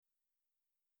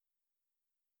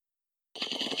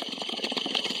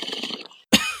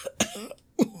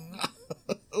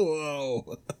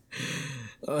Whoa.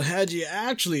 Had you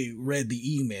actually read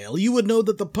the email, you would know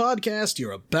that the podcast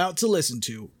you're about to listen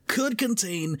to could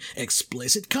contain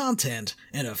explicit content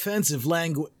and offensive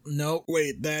language. No,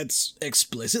 wait, that's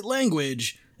explicit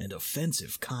language and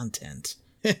offensive content.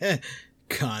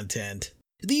 Content.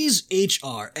 These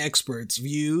HR experts'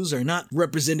 views are not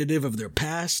representative of their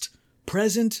past,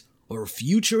 present, or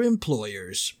future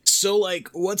employers. So, like,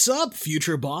 what's up,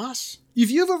 future boss? If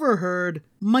you've ever heard,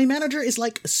 my manager is,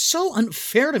 so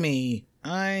unfair to me,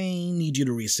 I need you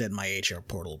to reset my HR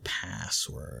portal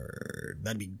password.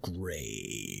 That'd be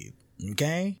great.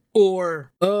 Okay?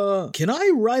 Or, can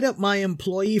I write up my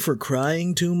employee for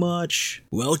crying too much?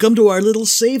 Welcome to our little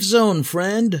safe zone,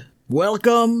 friend.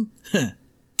 Welcome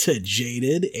to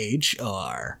Jaded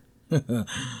HR.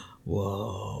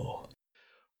 Whoa.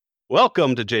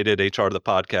 Welcome to Jaded HR, the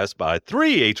podcast by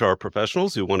 3 HR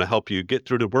professionals who want to help you get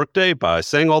through the workday by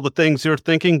saying all the things you're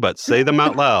thinking, but say them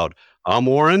out loud. I'm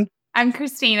Warren. I'm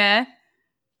Christina.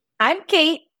 I'm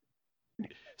Kate.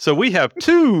 So we have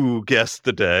 2 guests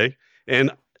today, and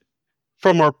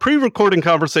from our pre-recording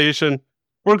conversation,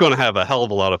 we're going to have a hell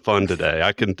of a lot of fun today.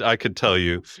 I can tell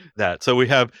you that. So we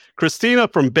have Christina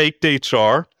from Baked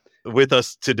HR with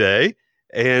us today.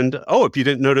 And, if you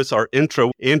didn't notice our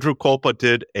intro, Andrew Kolpa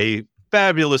did a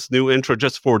fabulous new intro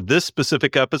just for this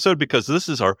specific episode, because this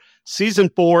is our season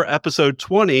 4, episode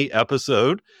 20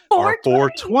 episode, our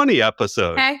 420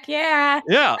 episode. Heck yeah.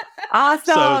 Yeah.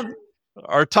 Awesome. So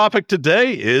our topic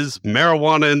today is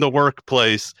marijuana in the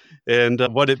workplace and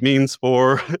what it means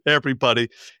for everybody.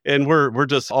 And we're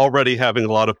just already having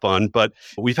a lot of fun. But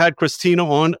we've had Christina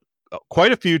on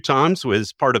quite a few times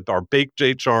as part of our Baked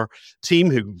HR team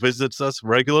who visits us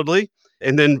regularly.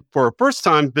 And then for a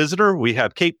first-time visitor, we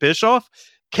have Kate Bischoff.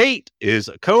 Kate is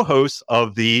a co-host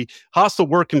of the Hostile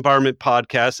Work Environment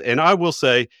podcast, and I will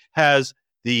say has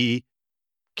the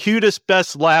cutest,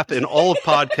 best laugh in all of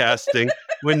podcasting.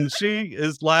 When she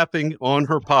is laughing on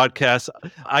her podcast,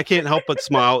 I can't help but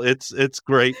smile. It's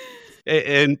great.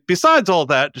 And besides all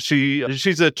that,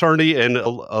 she's an attorney and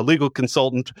a legal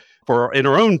consultant in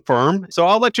her own firm. So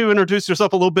I'll let you introduce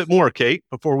yourself a little bit more, Kate,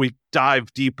 before we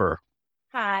dive deeper.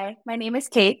 Hi, my name is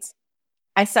Kate.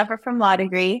 I suffer from law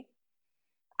degree.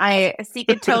 I seek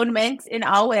atonement in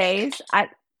all ways. I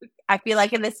feel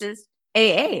like this is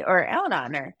AA or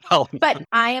Al-Anon, but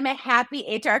I am a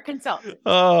happy HR consultant.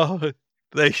 Oh,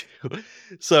 thank you.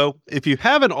 So if you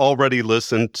haven't already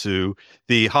listened to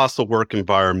the Hostile Work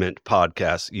Environment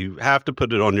podcast, you have to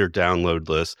put it on your download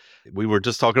list. We were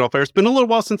just talking off air. It's been a little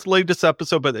while since the latest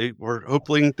episode, but we're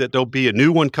hoping that there'll be a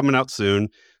new one coming out soon.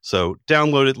 So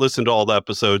download it, listen to all the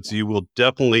episodes. You will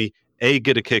definitely, A,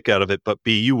 get a kick out of it, but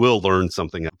B, you will learn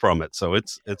something from it. So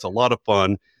it's a lot of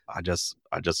fun.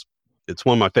 It's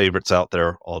one of my favorites out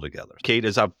there altogether. Kate,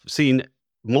 as I've seen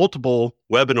multiple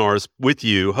webinars with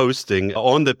you hosting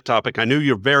on the topic, I knew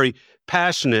you're very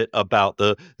passionate about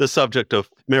the subject of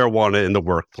marijuana in the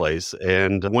workplace.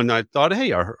 And when I thought,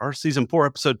 hey, our season 4,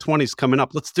 episode 20 is coming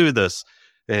up, let's do this.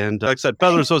 And like I said,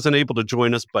 Feathers wasn't able to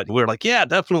join us, but we're like, yeah,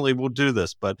 definitely we'll do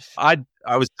this. But I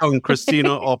was telling Christina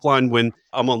offline when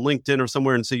I'm on LinkedIn or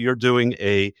somewhere and see you're doing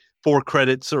a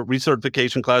 4-credit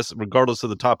recertification class, regardless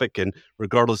of the topic and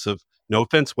regardless of, no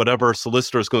offense, whatever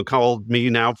solicitor is going to call me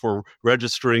now for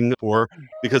registering for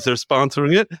because they're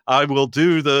sponsoring it. I will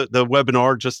do the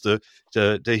webinar just to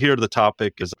hear the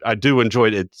topic, because I do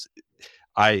enjoy it.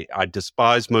 I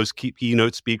despise most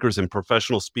keynote speakers and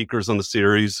professional speakers on the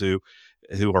series who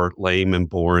are lame and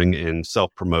boring and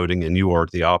self-promoting, and you are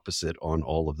the opposite on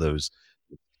all of those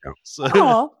counts.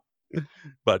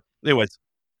 But anyways,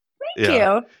 thank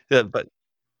you. Yeah,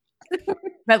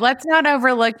 but let's not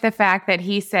overlook the fact that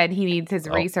he said he needs his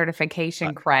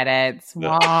recertification credits.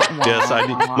 Yes, I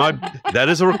need that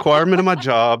is a requirement of my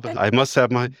job. I must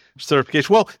have my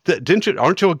certification. Well,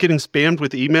 aren't you all getting spammed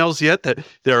with emails yet that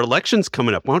there are elections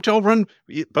coming up? Why don't y'all run,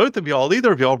 both of y'all,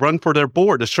 either of y'all run for their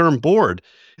board, the SHRM board?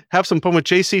 Have some fun with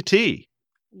JCT.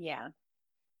 Yeah.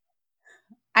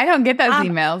 I don't get those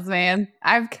emails, man.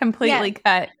 I've completely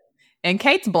cut. And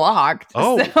Kate's blocked.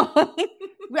 Oh. So.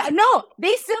 No,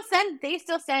 they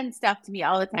still send stuff to me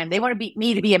all the time. They want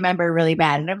me to be a member really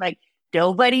bad. And I'm like,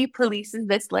 nobody polices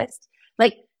this list.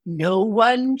 Like, no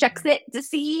one checks it to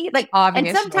see. Like, obviously.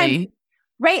 And sometimes,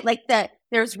 right, like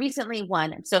there's recently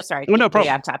one, I'm so sorry to no be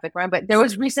off topic, Ron, but there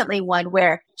was recently one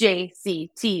where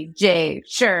JCTJ,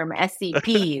 SHRM,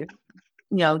 SCP,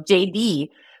 JD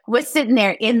was sitting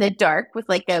there in the dark with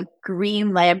like a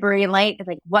green library light. And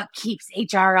like, what keeps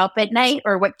HR up at night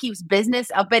or what keeps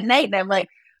business up at night? And I'm like,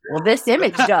 well, this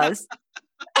image does.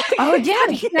 Oh, yeah.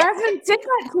 Jasmine sent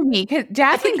that to me because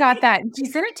Jasmine got that. She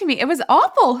sent it to me. It was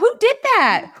awful. Who did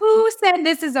that? Who said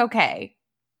this is okay?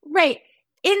 Right.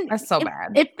 That's so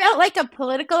bad. It felt like a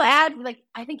political ad. Like,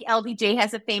 I think LBJ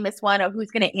has a famous one of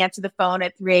who's going to answer the phone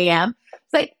at 3 a.m.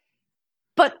 It's like,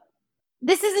 but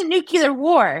this isn't nuclear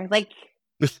war. Like,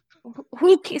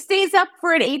 who stays up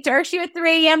for an HR shoot at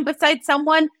 3 a.m. besides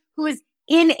someone who is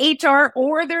in HR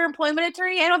or their employment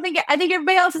attorney? I think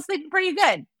everybody else is sleeping pretty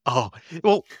good. Oh,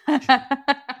 well,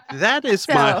 that is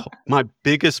my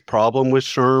biggest problem with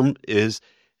SHRM is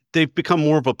they've become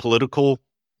more of a political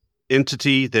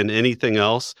entity than anything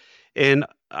else. And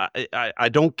I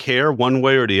don't care one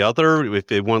way or the other. If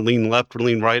they want to lean left or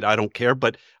lean right, I don't care.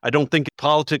 But I don't think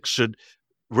politics should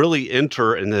really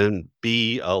enter and then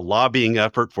be a lobbying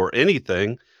effort for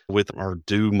anything with our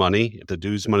due money, the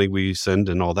dues money we send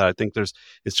and all that. I think it's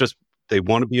just they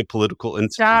want to be a political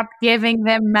entity. Stop giving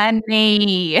them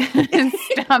money.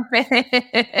 Stop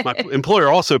it. My employer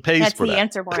also pays That's for the that.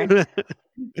 answer, Warren.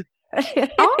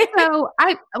 Also,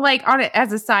 I like on it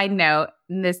as a side note,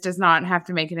 and this does not have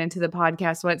to make it into the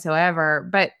podcast whatsoever,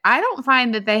 but I don't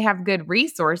find that they have good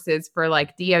resources for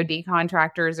like DoD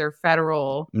contractors or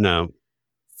federal. No.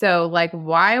 So like,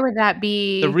 why would that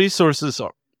be? The resources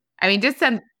are, I mean, just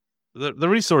some. the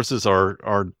resources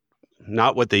are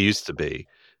not what they used to be.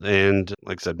 And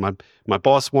like I said, my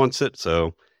boss wants it.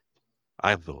 So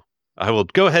I will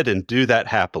go ahead and do that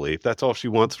happily. If that's all she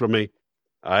wants from me.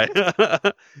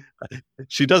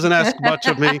 She doesn't ask much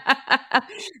of me.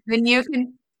 Then you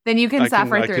can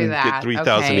suffer through that. I can get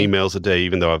 3,000 emails a day,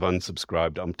 even though I've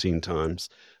unsubscribed umpteen times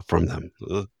from them.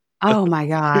 Oh my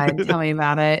God. Tell me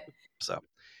about it. So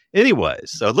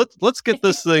anyways, so let's get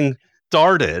this thing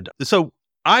started. So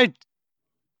I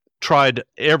tried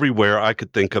everywhere I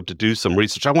could think of to do some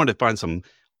research. I wanted to find some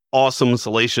awesome,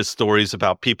 salacious stories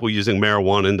about people using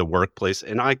marijuana in the workplace,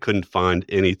 and I couldn't find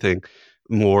anything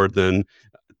more than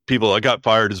people. I got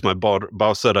fired as my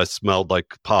boss said I smelled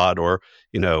like pot, or,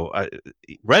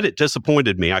 Reddit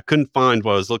disappointed me. I couldn't find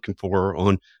what I was looking for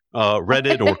on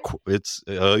Reddit, or it's,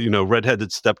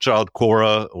 redheaded stepchild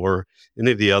Quora, or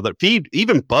any of the other feed.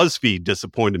 Even BuzzFeed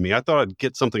disappointed me. I thought I'd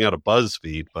get something out of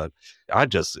BuzzFeed, but I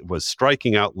just was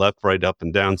striking out left, right, up,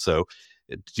 and down. So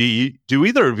do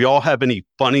either of y'all have any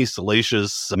funny,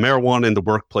 salacious marijuana in the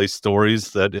workplace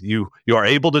stories that you are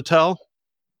able to tell?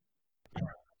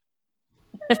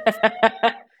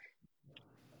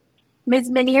 Ms.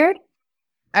 Minyard?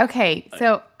 Okay,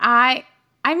 so I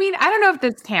mean, I don't know if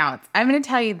this counts. I'm going to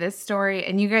tell you this story,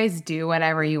 and you guys do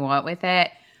whatever you want with it.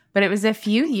 But it was a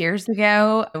few years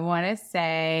ago. I want to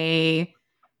say,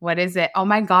 what is it? Oh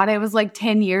my God, it was like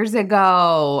 10 years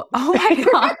ago. Oh my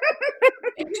God.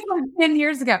 It was like 10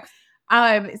 years ago.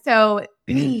 So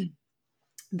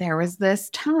there was this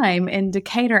time in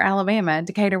Decatur, Alabama,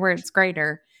 Decatur where it's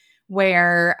greater,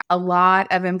 where a lot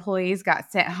of employees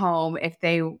got sent home if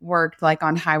they worked like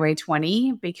on Highway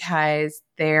 20 because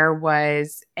there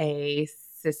was a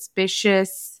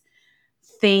suspicious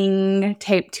thing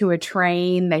taped to a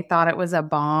train. They thought it was a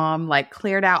bomb, like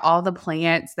cleared out all the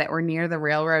plants that were near the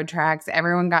railroad tracks.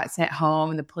 Everyone got sent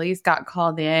home and the police got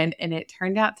called in, and it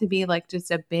turned out to be like just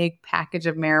a big package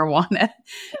of marijuana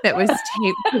that was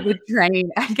taped to the train.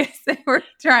 I guess they were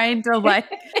trying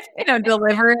to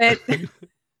deliver it.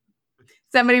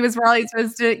 Somebody was probably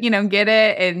supposed to, get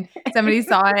it, and somebody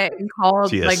saw it and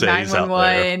called like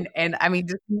 911. And I mean,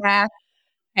 just mass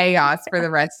chaos for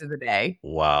the rest of the day.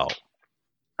 Wow.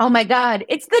 Oh my God.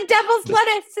 It's the devil's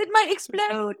lettuce. It might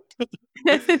explode.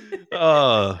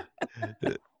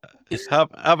 How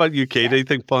about you, Kate?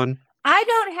 Anything fun? I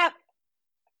don't have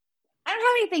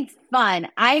anything fun.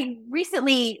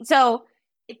 So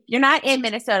if you're not in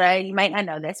Minnesota, you might not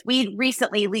know this. We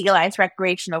recently legalized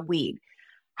recreational weed.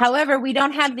 However, we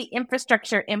don't have the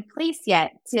infrastructure in place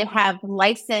yet to have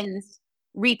licensed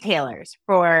retailers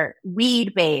for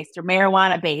weed-based or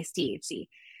marijuana-based THC.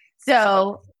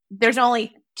 So there's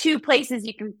only 2 places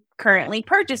you can currently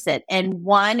purchase it. And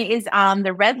one is on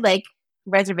the Red Lake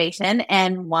Reservation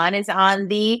and one is on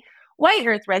the White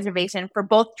Earth Reservation. For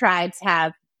both tribes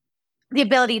have the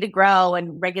ability to grow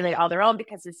and regulate all their own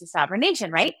because it's a sovereign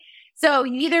nation, right? So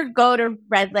you either go to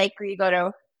Red Lake or you go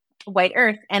to White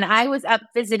Earth. And I was up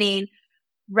visiting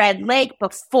Red Lake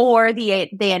before they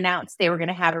announced they were going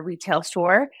to have a retail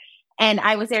store. And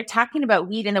I was there talking about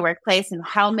weed in the workplace and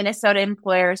how Minnesota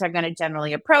employers are going to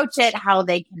generally approach it, how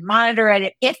they can monitor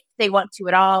it if they want to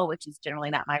at all, which is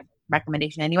generally not my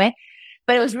recommendation anyway.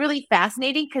 But it was really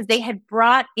fascinating because they had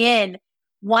brought in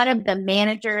one of the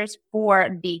managers for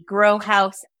the grow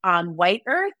house on White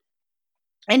Earth.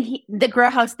 And the grow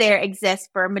house there exists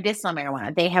for medicinal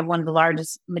marijuana. They have one of the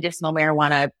largest medicinal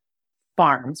marijuana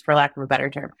farms, for lack of a better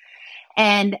term.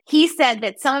 And he said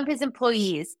that some of his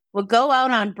employees will go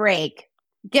out on break,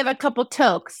 give a couple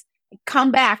tokes,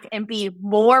 come back and be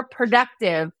more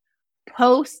productive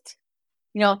post,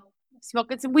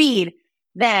 smoking some weed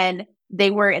than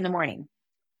they were in the morning.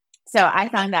 So I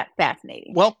found that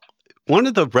fascinating. Well, one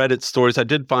of the Reddit stories I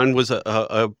did find was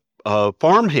a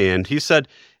farmhand. He said,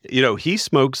 he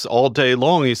smokes all day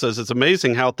long. He says it's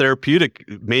amazing how therapeutic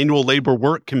manual labor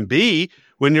work can be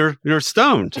when you're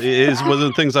stoned. Is one of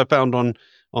the things I found on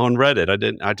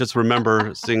Reddit. I just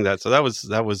remember seeing that. So that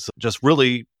was just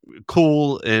really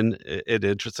cool and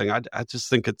interesting. I just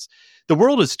think the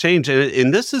world has changed,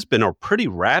 and this has been a pretty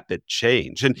rapid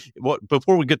change. And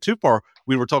before we get too far,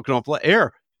 we were talking off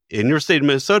air. In your state of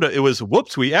Minnesota, it was,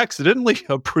 whoops, we accidentally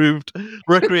approved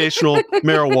recreational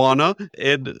marijuana.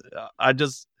 And I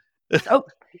just...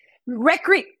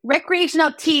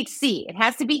 recreational THC. It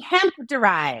has to be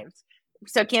hemp-derived.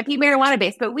 So it can't be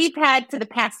marijuana-based. But for the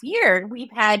past year,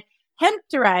 we've had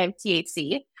hemp-derived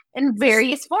THC in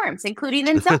various forms, including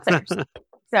in seltzers.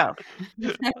 So...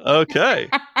 Okay.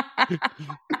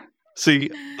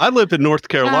 See, I live in North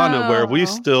Carolina where we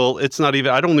still, it's not even,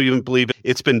 I don't even believe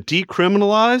it's been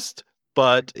decriminalized,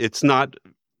 but it's not,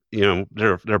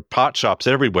 there are pot shops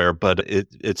everywhere, but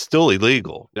it's still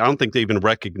illegal. I don't think they even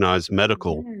recognize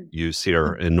medical use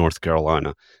here in North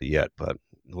Carolina yet, but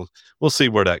we'll see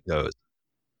where that goes.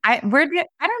 I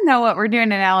don't know what we're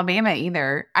doing in Alabama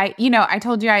either. I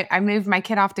told you I moved my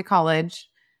kid off to college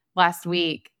last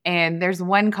week, and there's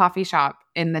one coffee shop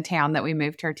in the town that we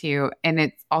moved her to, and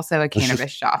it's also a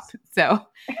cannabis shop. So,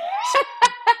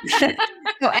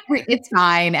 it's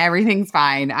fine. Everything's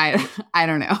fine. I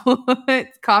don't know.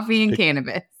 It's coffee and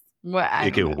cannabis.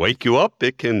 It can wake you up.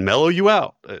 It can mellow you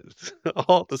out. It's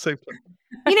all at the same time.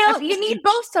 You need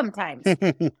both sometimes.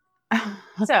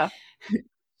 So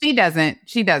she doesn't.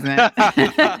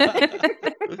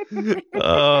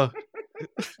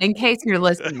 In case you're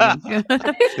listening.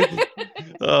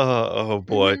 Oh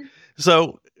boy.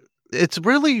 So it's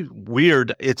really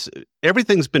weird.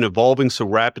 Everything's been evolving so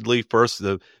rapidly. First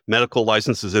the medical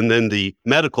licenses, and then the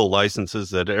medical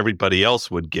licenses that everybody else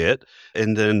would get,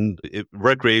 and then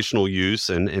recreational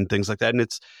use and things like that. And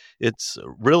it's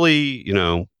really,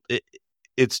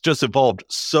 it's just evolved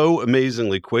so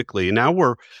amazingly quickly. And now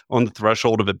we're on the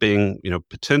threshold of it being,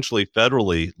 potentially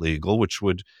federally legal, which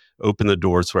would open the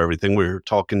doors for everything. We were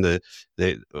talking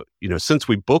since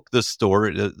we booked this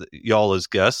store, y'all as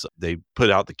guests, they put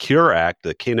out the CURE Act,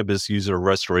 the Cannabis User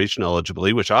Restoration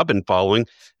Eligibility, which I've been following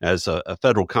as a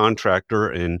federal contractor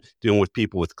and dealing with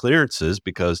people with clearances,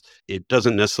 because it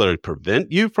doesn't necessarily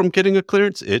prevent you from getting a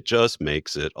clearance. It just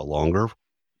makes it a longer,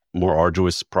 more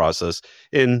arduous process.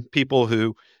 And people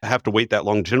who have to wait that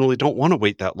long generally don't want to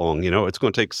wait that long. It's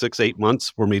going to take 6-8 months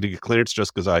for me to get clearance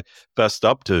just because I fessed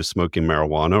up to smoking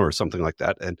marijuana or something like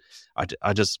that. And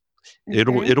I just,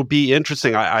 it'll be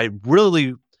interesting. I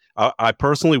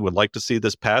personally would like to see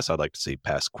this pass. I'd like to see it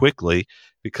pass quickly,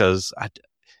 because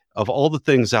of all the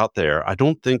things out there, I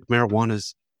don't think marijuana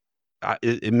is,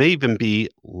 it may even be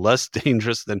less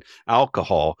dangerous than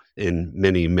alcohol in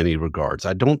many, many regards.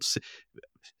 I don't see...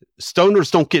 Stoners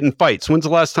don't get in fights. When's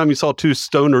the last time you saw two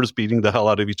stoners beating the hell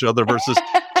out of each other versus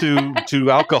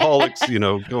two alcoholics,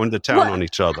 going to town on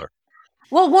each other?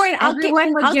 Well, Warren, I'll get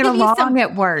give along you some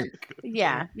at work.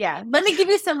 Yeah. Let me give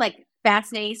you some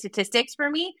fascinating statistics for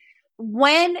me.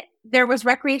 When there was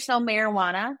recreational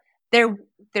marijuana,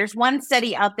 there's one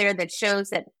study out there that shows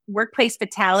that workplace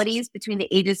fatalities between the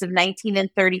ages of 19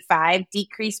 and 35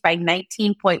 decreased by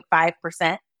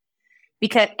 19.5%.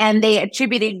 And they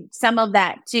attributed some of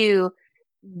that to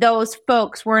those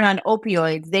folks weren't on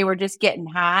opioids. They were just getting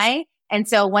high. And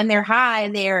so when they're high,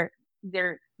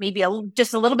 they're maybe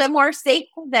just a little bit more safe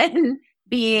than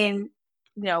being,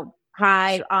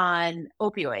 high on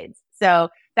opioids. So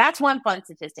that's one fun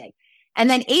statistic. And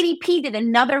then ADP did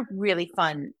another really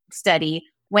fun study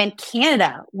when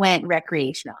Canada went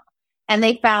recreational. And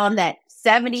they found that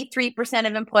 73%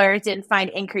 of employers didn't find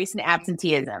increase in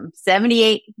absenteeism.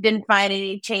 78 didn't find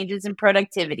any changes in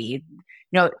productivity.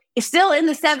 It's still in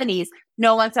the 70s.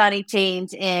 No one saw any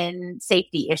change in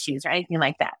safety issues or anything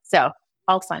like that. So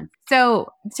all fun.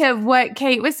 So to what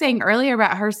Kate was saying earlier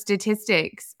about her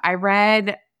statistics, I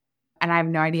read, and I have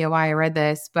no idea why I read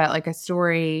this, but a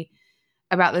story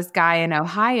about this guy in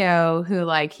Ohio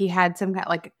who he had some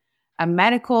kind a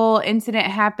medical incident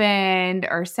happened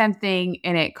or something,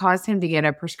 and it caused him to get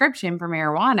a prescription for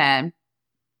marijuana. And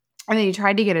then he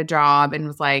tried to get a job and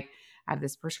was like, I have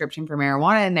this prescription for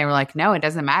marijuana. And they were like, no, it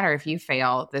doesn't matter if you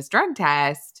fail this drug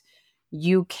test.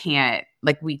 You can't,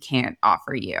 we can't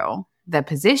offer you the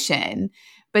position.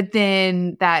 But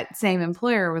then that same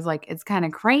employer was like, it's kind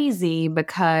of crazy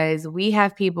because we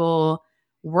have people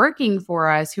working for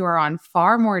us who are on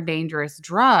far more dangerous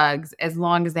drugs as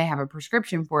long as they have a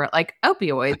prescription for it, like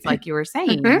opioids, like you were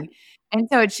saying. And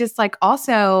so it's just like,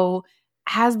 also,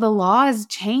 has the laws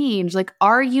changed? Like,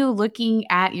 are you looking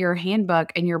at your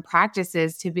handbook and your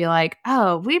practices to be like,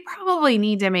 oh, we probably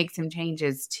need to make some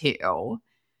changes too?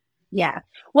 Yeah.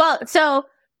 Well, so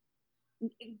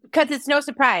because it's no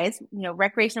surprise,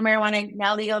 recreational marijuana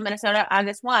now legal in Minnesota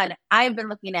August 1, I've been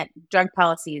looking at drug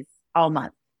policies all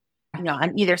month,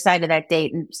 on either side of that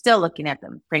date, and still looking at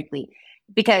them, frankly,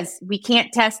 because we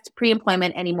can't test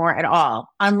pre-employment anymore at all.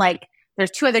 Unlike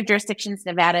there's 2 other jurisdictions,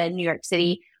 Nevada and New York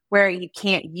City, where you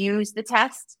can't use the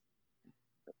test,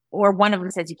 or one of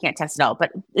them says you can't test at all.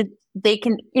 But they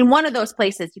can, in one of those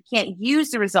places, you can't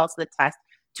use the results of the test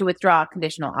to withdraw a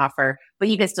conditional offer, but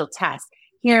you can still test.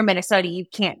 Here in Minnesota, you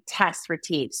can't test for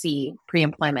THC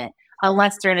pre-employment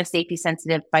unless they're in a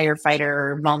safety-sensitive firefighter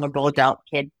or vulnerable adult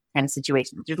kid kind of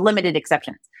situation. There's limited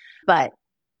exceptions, but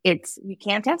you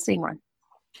can't test anymore.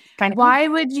 Why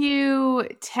would you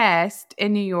test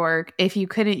in New York if you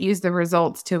couldn't use the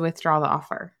results to withdraw the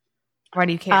offer? Why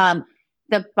do you care?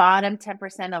 The bottom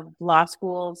 10% of law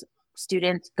schools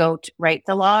students go to write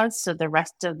the laws, so the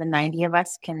rest of the 90 of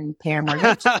us can pay our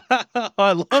mortgage.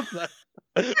 I love that.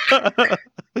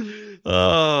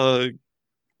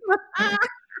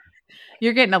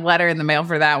 You're getting a letter in the mail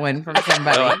for that one from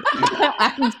somebody.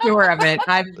 I'm sure of it.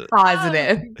 I'm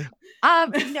positive.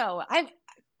 No,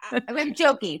 I'm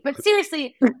joking, but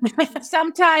seriously,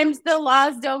 sometimes the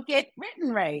laws don't get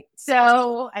written right.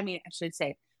 So, I should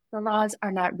say the laws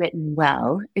are not written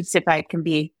well. It's if I can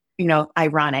be,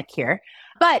 ironic here,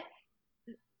 but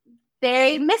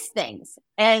they miss things.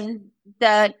 And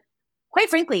quite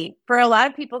frankly, for a lot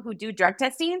of people who do drug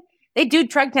testing, they do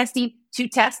drug testing to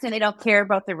test and they don't care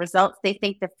about the results. They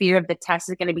think the fear of the test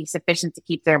is going to be sufficient to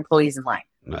keep their employees in line.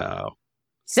 No.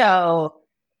 So,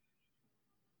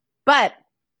 but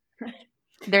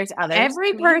there's others.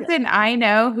 Every person I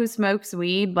know who smokes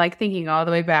weed, like thinking all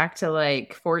the way back to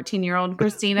like 14-year-old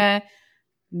Christina,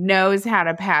 knows how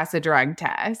to pass a drug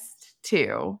test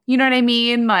too. You know what I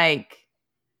mean? Like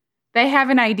they have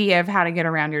an idea of how to get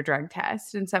around your drug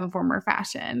test in some form or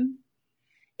fashion.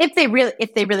 If they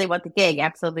really want the gig,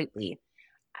 absolutely.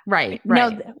 Right.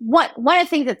 No, one of the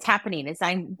things that's happening is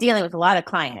I'm dealing with a lot of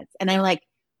clients and I'm like,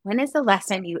 when is the last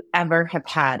time you ever have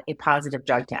had a positive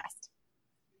drug test?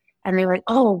 And they're like,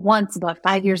 oh, once about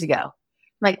 5 years ago. I'm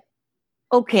like,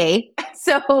 okay,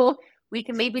 so we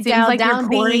can maybe dial like down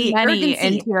the money urgency.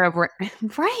 into a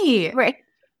right.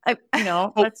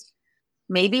 Let's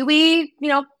maybe we,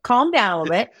 calm down a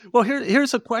little bit. Well,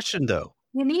 here's a question though.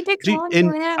 You need to calm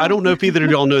down. I don't know if either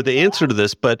of y'all know the answer to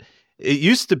this, but it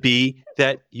used to be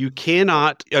that you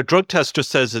cannot. A drug test just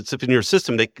says it's in your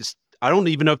system. I don't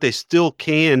even know if they still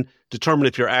can determine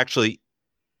if you're actually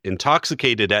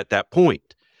intoxicated at that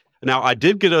point. Now, I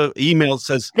did get an email that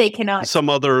says they cannot. Some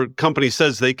other company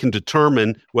says they can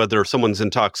determine whether someone's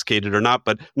intoxicated or not.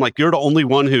 But I'm like, you're the only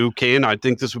one who can. I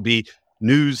think this would be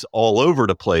news all over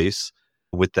the place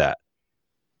with that.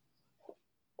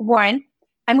 Warren,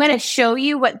 I'm going to show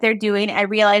you what they're doing. I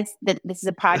realize that this is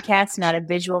a podcast, not a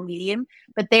visual medium,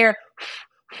 but they're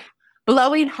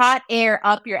blowing hot air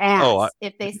up your ass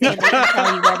if they say they can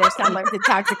tell you whether someone's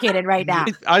intoxicated right now.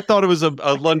 I thought it was a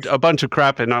bunch of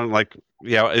crap, and I'm like,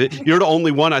 yeah, you're the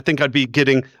only one. I think I'd be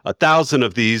getting 1,000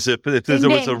 of these if it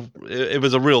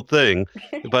was a real thing.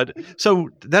 But so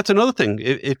that's another thing.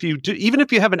 If you do, even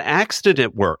if you have an accident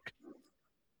at work,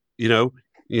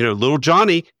 little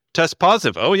Johnny tests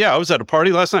positive. Oh yeah, I was at a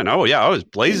party last night. Oh yeah, I was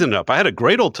blazing it up. I had a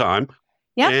great old time.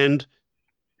 Yeah, and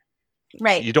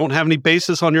right, you don't have any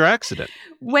basis on your accident.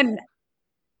 When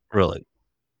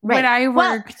I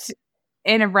worked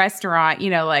in a restaurant,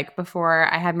 like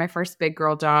before I had my first big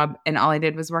girl job and all I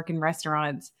did was work in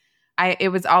restaurants, it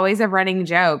was always a running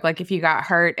joke. Like if you got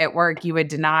hurt at work, you would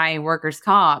deny workers'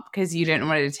 comp because you didn't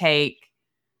want to take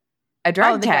a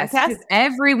drug test.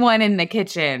 Everyone in the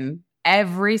kitchen,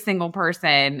 every single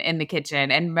person in the kitchen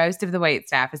and most of the wait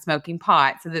staff is smoking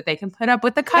pot so that they can put up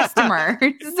with the customers.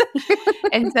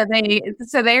 And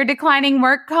so they are declining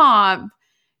work comp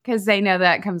because they know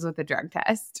that comes with a drug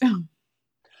test.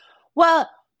 Well,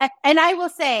 and I will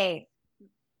say,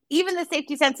 even the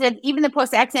safety sensitive, even the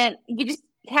post-accident, you just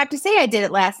have to say I did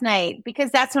it last night because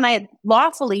that's when I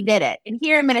lawfully did it. And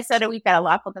here in Minnesota, we've got a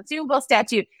lawful consumable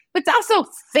statute, but it's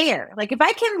also fair. Like if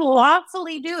I can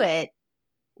lawfully do it,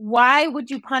 why would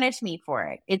you punish me for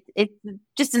it? It's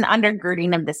just an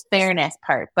undergirding of this fairness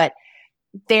part. But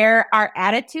there are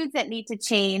attitudes that need to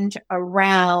change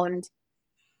around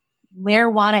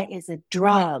marijuana is a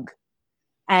drug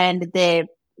and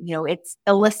it's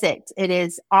illicit. It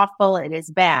is awful. It is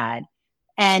bad.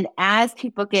 And as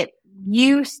people get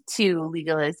used to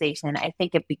legalization, I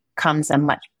think it becomes a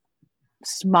much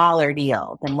smaller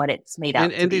deal than what it's made out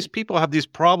to and be. These people have these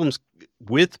problems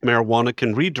with marijuana,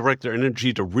 can redirect their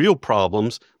energy to real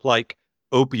problems like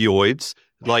opioids,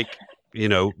 like,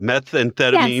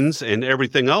 methamphetamines and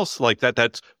everything else like that.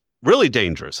 That's really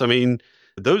dangerous. I mean,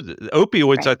 those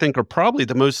opioids, I think, are probably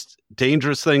the most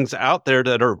dangerous things out there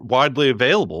that are widely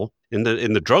available in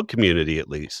the drug community, at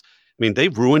least. I mean,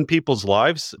 they've ruined people's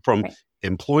lives from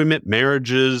employment,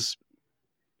 marriages,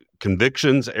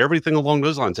 convictions, everything along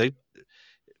those lines.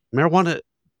 Marijuana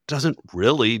doesn't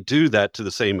really do that to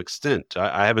the same extent.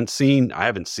 I haven't seen it.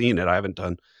 I haven't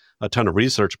done a ton of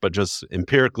research, but just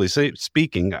empirically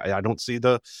speaking, I don't see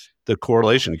the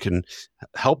correlation. You can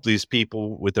help these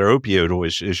people with their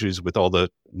opioid issues with all the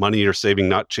money you're saving,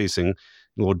 not chasing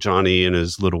little Johnny in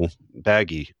his little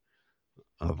baggie.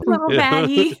 Little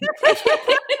baggie.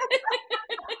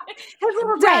 His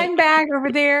little dime bag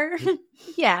over there.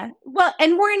 Yeah. Well,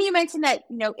 and Warren, you mentioned that,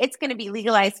 it's going to be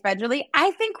legalized federally.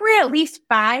 I think we're at least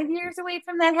 5 years away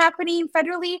from that happening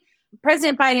federally.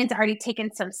 President Biden's already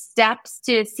taken some steps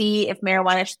to see if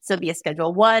marijuana should still be a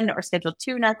Schedule 1 or Schedule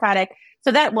 2 narcotic.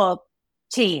 So that will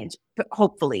change,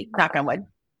 hopefully, knock on wood.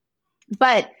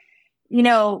 But,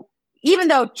 even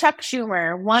though Chuck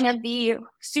Schumer, one of the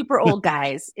super old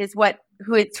guys, is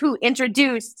who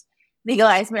introduced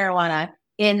legalized marijuana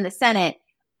in the Senate,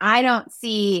 I don't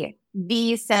see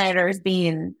these senators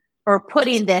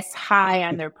putting this high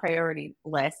on their priority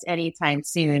list anytime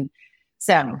soon.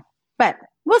 So, but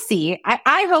we'll see.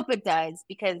 I hope it does,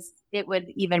 because it would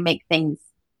even make things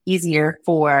easier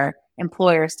for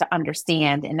employers to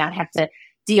understand and not have to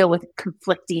deal with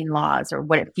conflicting laws, or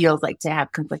what it feels like to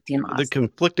have conflicting laws. The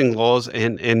conflicting laws,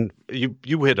 and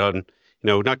you hit on,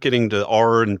 not getting to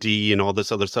R&D and all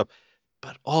this other stuff,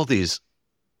 but all these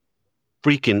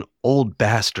freaking old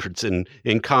bastards in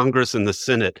Congress and the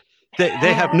Senate, they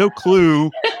have no clue.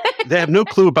 They have no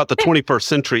clue about the 21st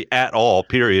century at all,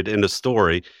 period, in the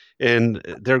story. And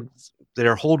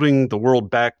they're holding the world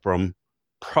back from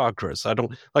progress. Like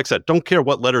I said, don't care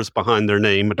what letters behind their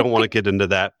name. I don't want to get into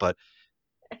that, but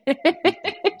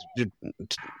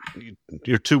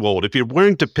you're too old. If you're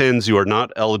wearing Depends, you are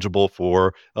not eligible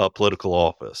for political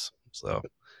office. So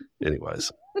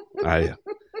anyways,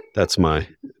 that's my...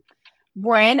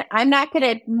 Warren, I'm not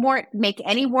going to make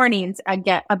any warnings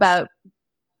about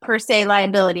per se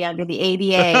liability under the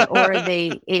ADA or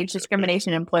the Age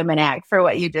Discrimination Employment Act for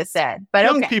what you just said. But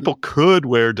young people could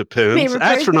wear Depends.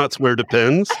 Astronauts wear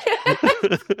Depends.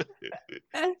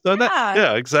 So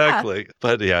exactly.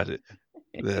 Yeah.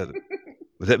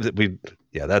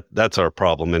 But that's our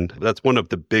problem, and that's one of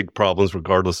the big problems.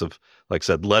 Regardless of, like I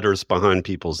said, letters behind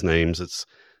people's names, it's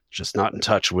just not in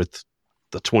touch with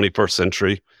the 21st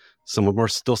century. Some of them are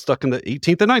still stuck in the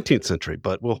 18th and 19th century,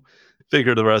 but we'll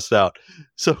figure the rest out.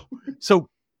 So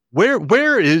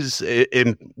where is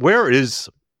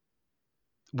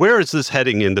this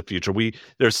heading in the future?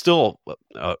 There's still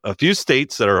a few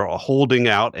states that are holding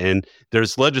out, and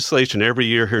there's legislation every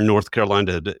year here in North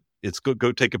Carolina. It's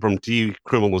go take it from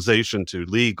decriminalization to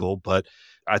legal, but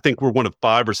I think we're one of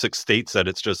 5 or 6 states that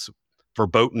it's just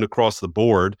verboten across the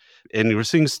board. And we're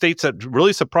seeing states that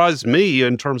really surprised me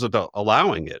in terms of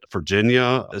allowing it.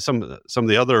 Virginia, some of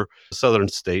the other southern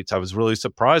states, I was really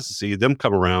surprised to see them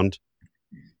come around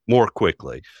more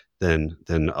quickly than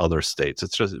other states.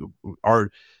 It's just and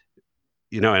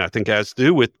I think it has to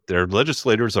do with their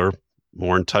legislators are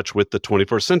more in touch with the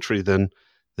 21st century than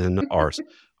ours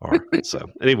are. So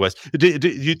anyways, do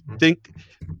you think,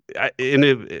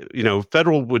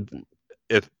 federal would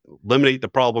eliminate the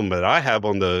problem that I have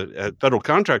on the federal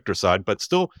contractor side, but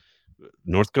still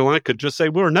North Carolina could just say,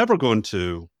 we're never going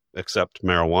to accept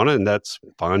marijuana, and that's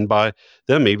fine by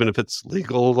them, even if it's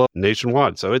legal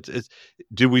nationwide. So it's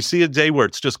do we see a day where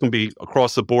it's just going to be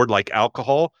across the board like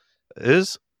alcohol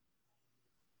is?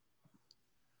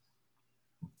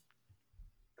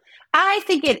 I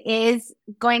think it is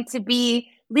going to be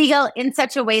legal in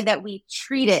such a way that we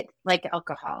treat it like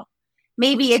alcohol.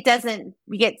 Maybe it doesn't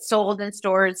get sold in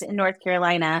stores in North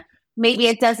Carolina. Maybe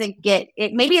it doesn't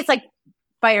maybe it's like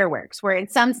fireworks, where in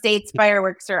some states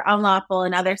fireworks are unlawful,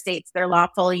 in other states they're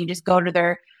lawful. You just go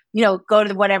to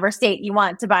whatever state you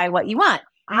want to buy what you want.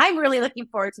 I'm really looking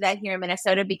forward to that here in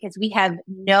Minnesota, because we have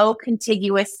no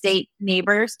contiguous state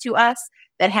neighbors to us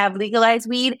that have legalized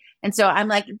weed. And so I'm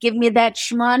like, give me that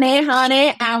shmoney,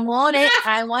 honey. I want it.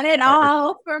 I want it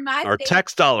all for my our state.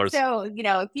 Tax dollars. So,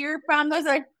 if you're from those,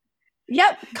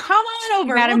 yep, come on over.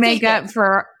 You got to make up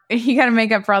for You got to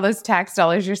make up for all those tax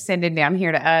dollars you're sending down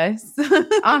here to us.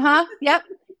 Yep.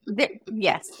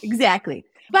 Yes, exactly.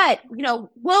 But,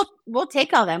 we'll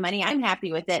take all that money. I'm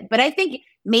happy with it. But I think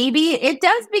maybe it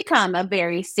does become a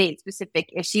very state-specific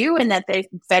issue and that the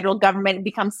federal government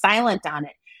becomes silent on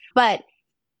it. But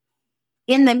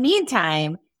in the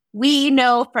meantime, we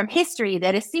know from history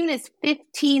that as soon as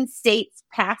 15 states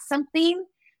pass something,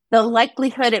 the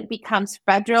likelihood it becomes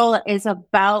federal is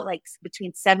about like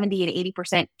between 70 and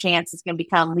 80% chance it's going to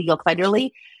become legal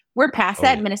federally. We're past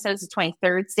that. Minnesota's the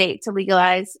 23rd state to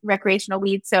legalize recreational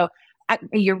weed. So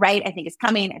you're right. I think it's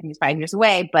coming. I think it's 5 years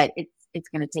away, but it's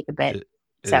going to take a bit.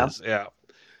 It is, yeah.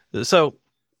 So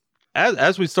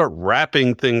as we start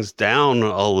wrapping things down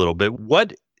a little bit,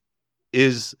 what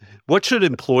should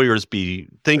employers be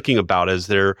thinking about as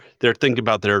they're thinking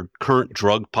about their current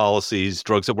drug policies,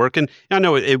 drugs at work? And I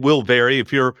know it will vary.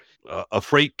 If you're a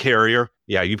freight carrier,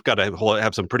 yeah, you've got to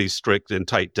have some pretty strict and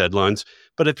tight deadlines.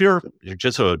 But if you're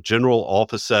just a general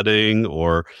office setting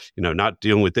or, not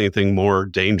dealing with anything more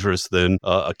dangerous than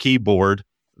a keyboard,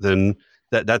 then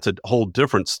that's a whole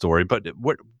different story. But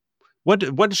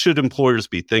what should employers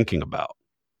be thinking about?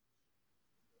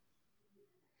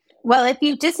 Well, if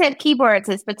you just have keyboards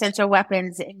as potential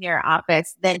weapons in your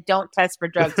office, then don't test for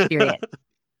drugs, period.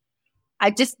 I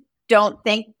just don't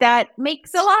think that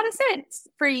makes a lot of sense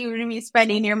for you to be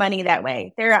spending your money that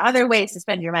way. There are other ways to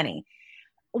spend your money.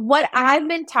 What I've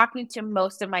been talking to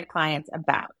most of my clients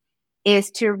about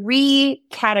is to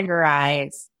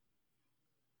recategorize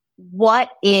what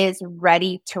is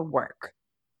ready to work.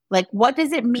 Like, what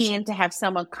does it mean to have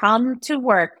someone come to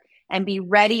work and be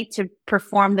ready to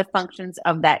perform the functions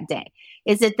of that day?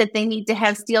 Is it that they need to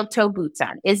have steel toe boots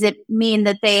on? Is it mean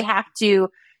that they have to,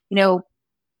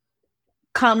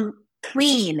 come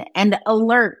clean and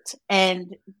alert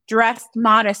and dressed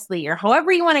modestly, or however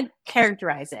you want to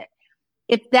characterize it?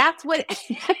 If that's what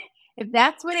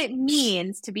it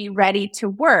means to be ready to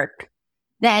work,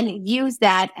 then use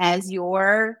that as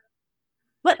your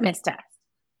litmus test.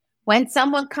 When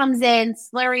someone comes in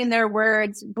slurring their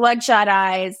words, bloodshot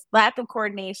eyes, lack of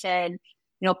coordination,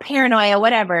 paranoia,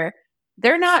 whatever,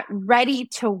 they're not ready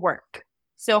to work.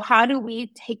 So how do we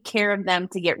take care of them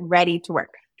to get ready to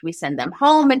work? Do we send them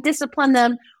home and discipline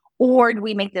them? Or do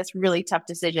we make this really tough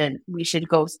decision? We should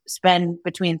go spend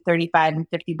between $35 and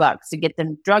 $50 to get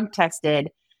them drug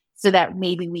tested so that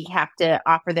maybe we have to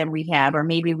offer them rehab, or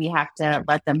maybe we have to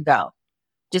let them go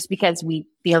just because we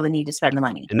feel the need to spend the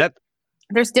money. And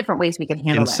there's different ways we can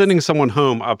handle this. Sending someone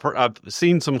home, I've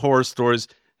seen some horror stories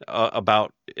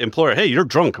about employer. Hey, you're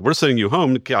drunk. We're sending you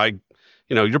home.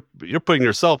 You're putting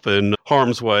yourself in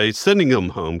harm's way. Sending them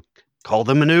home. Call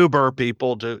them an Uber,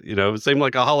 people. Same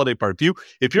like a holiday party.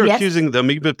 If you're accusing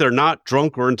them, even if they're not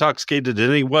drunk or intoxicated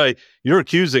in any way, you're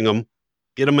accusing them.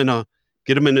 Get them in an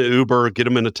Uber. Get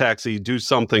them in a taxi. Do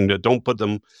something to don't put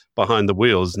them behind the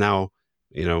wheels. Now,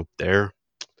 they're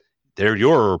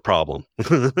your problem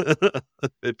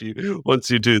once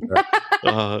you do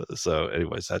that. So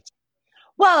anyways, that's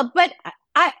but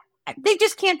they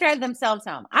just can't drive themselves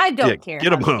home. I don't care.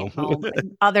 Get them home.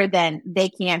 Other than they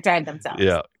can't drive themselves.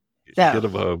 Yeah.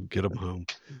 So. Get them home.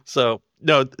 So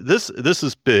no, this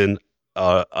has been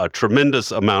a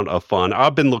tremendous amount of fun.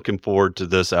 I've been looking forward to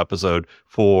this episode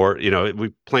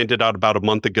we planned it out about a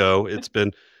month ago. It's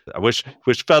been, I wish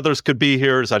Feathers could be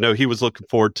here, as I know he was looking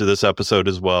forward to this episode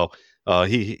as well.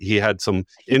 He had some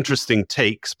interesting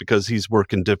takes because he's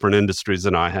worked in different industries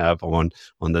than I have on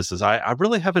this. As I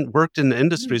really haven't worked in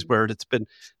industries where it's been,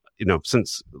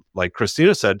 since, like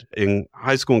Christina said, in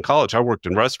high school and college, I worked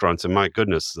in restaurants, and my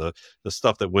goodness, the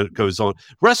stuff that goes on.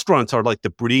 Restaurants are like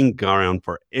the breeding ground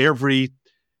for every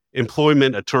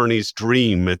employment attorney's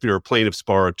dream. If you're a plaintiff's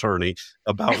bar attorney,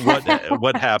 about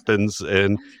what happens,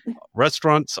 and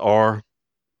restaurants are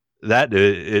that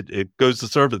it goes to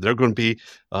serve it. They're going to be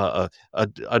a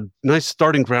nice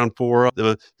starting ground for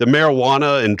the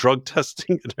marijuana and drug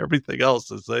testing and everything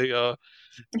else as they.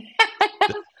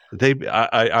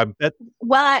 I bet.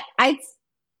 Well, I'd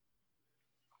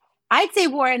say,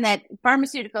 Warren, that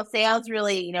pharmaceutical sales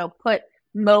really, put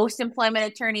most employment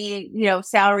attorney,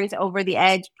 salaries over the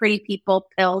edge. Pretty people,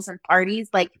 pills, and parties,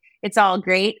 like it's all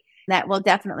great. That will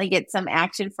definitely get some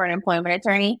action for an employment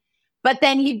attorney. But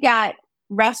then you've got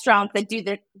restaurants that do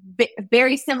the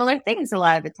very similar things a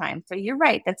lot of the time. So you're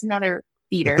right. That's another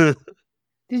feeder.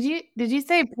 Did you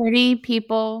say pretty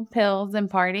people, pills, and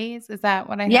parties? Is that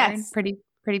what I heard? Yes.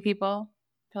 Pretty people,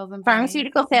 pills, and parties?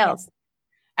 Pharmaceutical sales.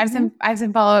 I have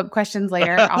some follow-up questions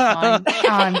later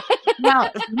offline.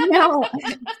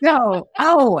 No.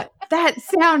 That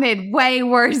sounded way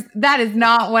worse. That is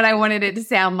not what I wanted it to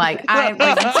sound like.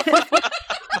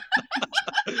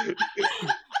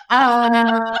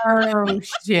 Oh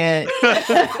shit!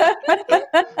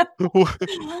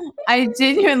 I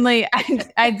genuinely,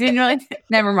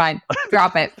 never mind.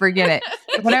 Drop it. Forget it.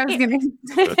 What I was going to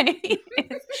say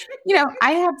is,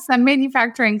 I have some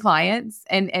manufacturing clients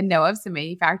and know of some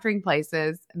manufacturing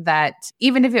places that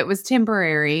even if it was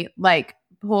temporary, like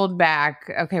pulled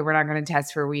back, okay, we're not going to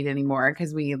test for weed anymore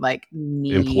because we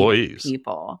need employees,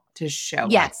 people to show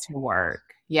up to work.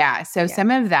 Yeah. So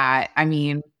some of that, I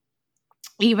mean,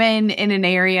 even in an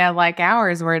area like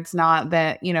ours where it's not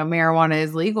that, marijuana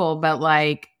is legal, but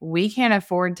we can't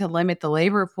afford to limit the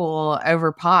labor pool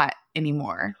over pot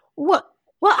anymore. Well,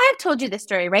 I've told you this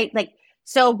story, right?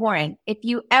 So Warren, if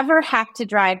you ever have to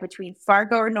drive between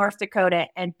Fargo, North Dakota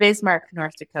and Bismarck,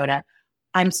 North Dakota,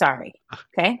 I'm sorry.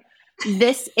 Okay.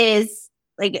 This is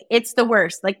it's the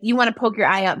worst. You want to poke your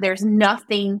eye out. There's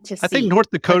nothing to see. I think North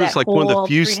Dakota is one of the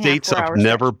few states I've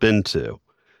never been to.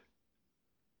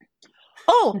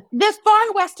 Oh, the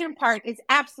far western part is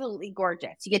absolutely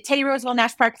gorgeous. You get Teddy Roosevelt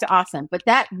National Park, it's awesome. But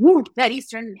that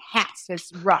eastern half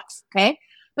is rough, okay?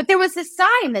 But there was a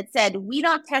sign that said, "We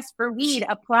don't test for weed,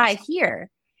 apply here."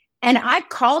 And I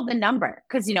called the number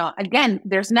because, again,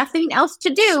 there's nothing else to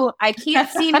do. I can't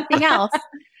see anything else.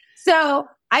 So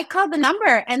I called the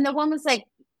number and the woman was like,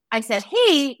 I said,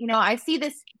 "Hey, I see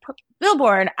this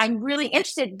billboard. I'm really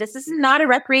interested. This is not a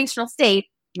recreational state.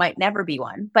 Might never be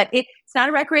one, but it's not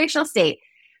a recreational state.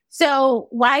 So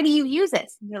why do you use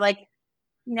this?" And they're like,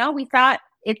 we thought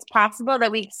it's possible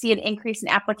that we see an increase in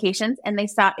applications, and they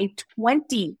saw a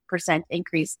 20%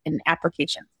 increase in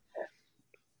applications.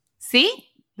 See,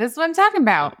 this is what I'm talking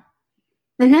about.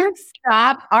 Mm-hmm.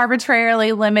 Stop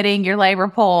arbitrarily limiting your labor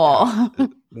pool.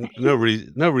 No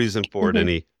reason for it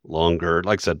any longer.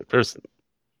 Like I said,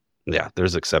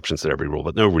 there's exceptions to every rule,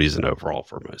 but no reason overall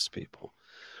for most people.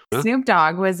 Snoop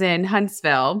Dogg was in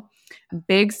Huntsville.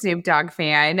 Big Snoop Dogg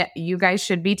fan. You guys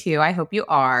should be too. I hope you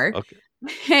are. Okay.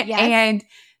 Yes. And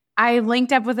I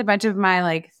linked up with a bunch of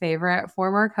my favorite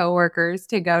former coworkers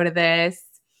to go to this.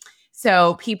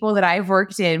 So people that I've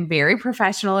worked in very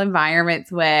professional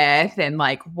environments with and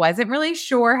wasn't really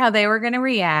sure how they were going to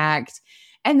react.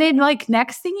 And then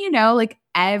next thing you know,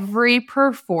 every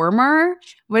performer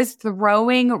was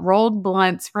throwing rolled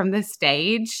blunts from the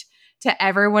stage to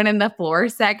everyone in the floor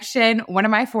section. One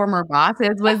of my former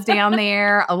bosses was down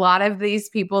there. A lot of these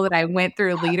people that I went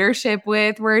through leadership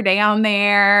with were down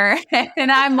there.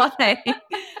 And I'm like,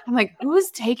 who's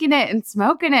taking it and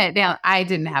smoking it down? I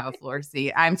didn't have a floor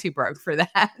seat. I'm too broke for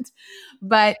that.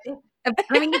 But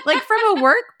I mean, from a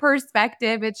work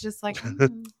perspective, it's just who's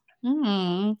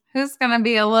going to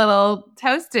be a little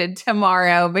toasted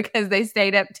tomorrow because they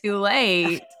stayed up too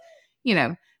late,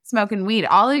 smoking weed.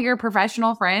 All of your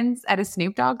professional friends at a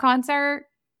Snoop Dogg concert,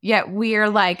 yet we're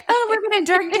we're going to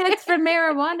drug test for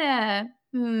marijuana.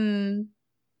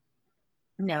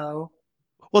 No.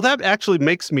 Well, that actually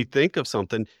makes me think of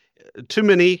something. Too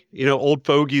many, old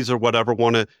fogies or whatever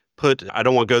want to put, I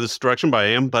don't want to go this direction, but I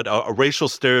am, but a racial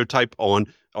stereotype on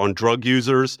drug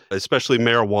users, especially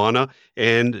marijuana.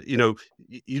 And,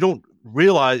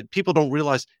 people don't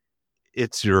realize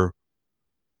it's your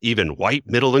even white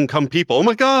middle income people, oh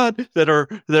my God, they're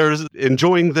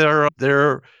enjoying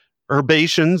their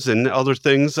herbaceans and other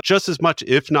things just as much,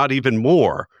 if not even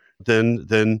more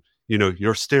than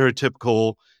your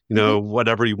stereotypical,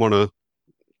 whatever you want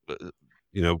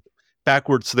to,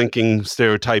 backwards thinking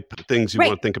stereotype things you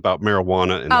want to think about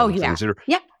marijuana and other things. If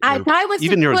I was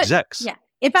even your execs. Yeah.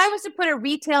 If I was to put a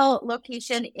retail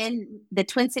location in the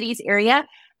Twin Cities area,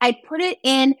 I'd put it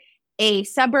in a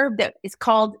suburb that is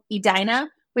called Edina,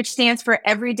 which stands for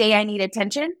Every Day I Need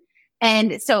Attention.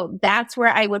 And so that's where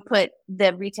I would put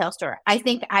the retail store. I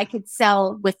think I could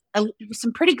sell with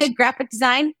some pretty good graphic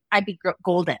design. I'd be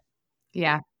golden.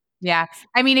 Yeah. Yeah.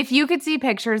 I mean, if you could see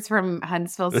pictures from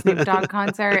Huntsville Snoop Dogg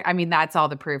concert, I mean, that's all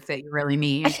the proof that you really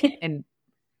need, in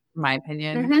my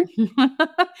opinion.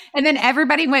 Mm-hmm. And then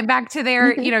everybody went back to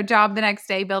their, job the next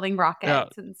day building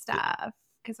rockets and stuff.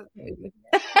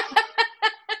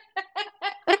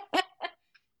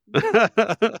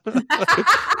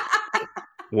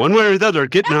 One way or the other,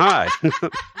 getting high.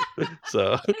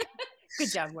 So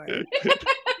good job, Warren.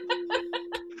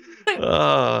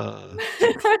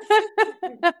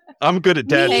 I'm good at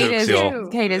dad jokes, y'all.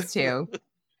 Kate is too.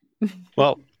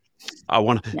 Well, I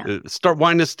want to start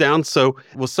winding this down. So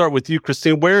we'll start with you,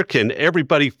 Christine. Where can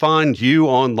everybody find you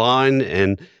online?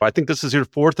 And I think this is your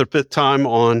 4th or 5th time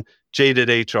on Jaded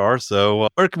HR. So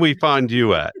where can we find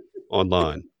you at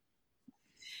online?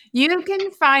 You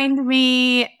can find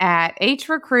me at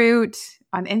HRecruit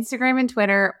on Instagram and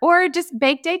Twitter, or just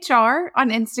Baked HR on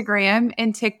Instagram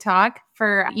and TikTok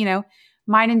for,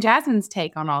 mine and Jasmine's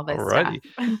take on all this stuff.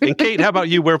 And Kate, how about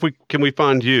you? Where can we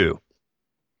find you?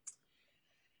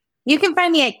 You can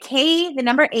find me at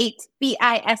K8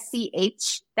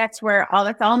 BISCH. That's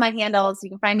all my handles. You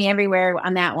can find me everywhere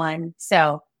on that one.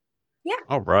 So, yeah.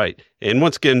 All right. And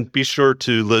once again, be sure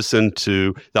to listen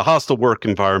to the Hostile Work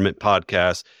Environment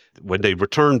podcast. When they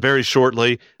return very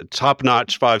shortly,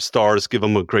 top-notch 5 stars, give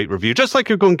them a great review, just like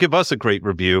you're going to give us a great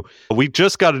review. We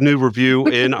just got a new review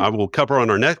in. I will cover on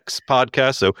our next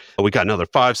podcast. So we got another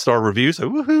 5-star review. So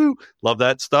woohoo, love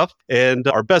that stuff. And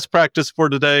our best practice for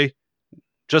today,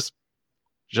 just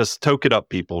toke it up,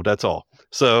 people. That's all.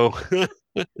 So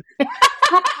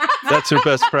that's your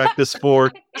best practice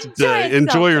for today.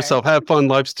 Enjoy yourself. Have fun.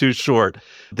 Life's too short.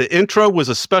 The intro was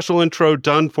a special intro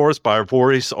done for us by our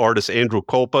voice artist, Andrew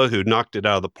Kolpa, who knocked it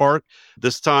out of the park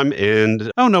this time.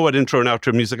 And I don't know what intro and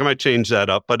outro music. I might change that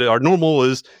up. But our normal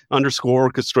is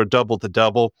 _orchestra double the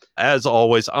double. As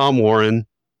always, I'm Warren.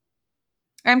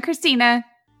 I'm Christina.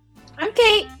 I'm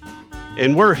Kate.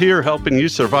 And we're here helping you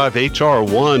survive HR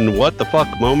one what the fuck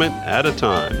moment at a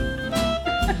time.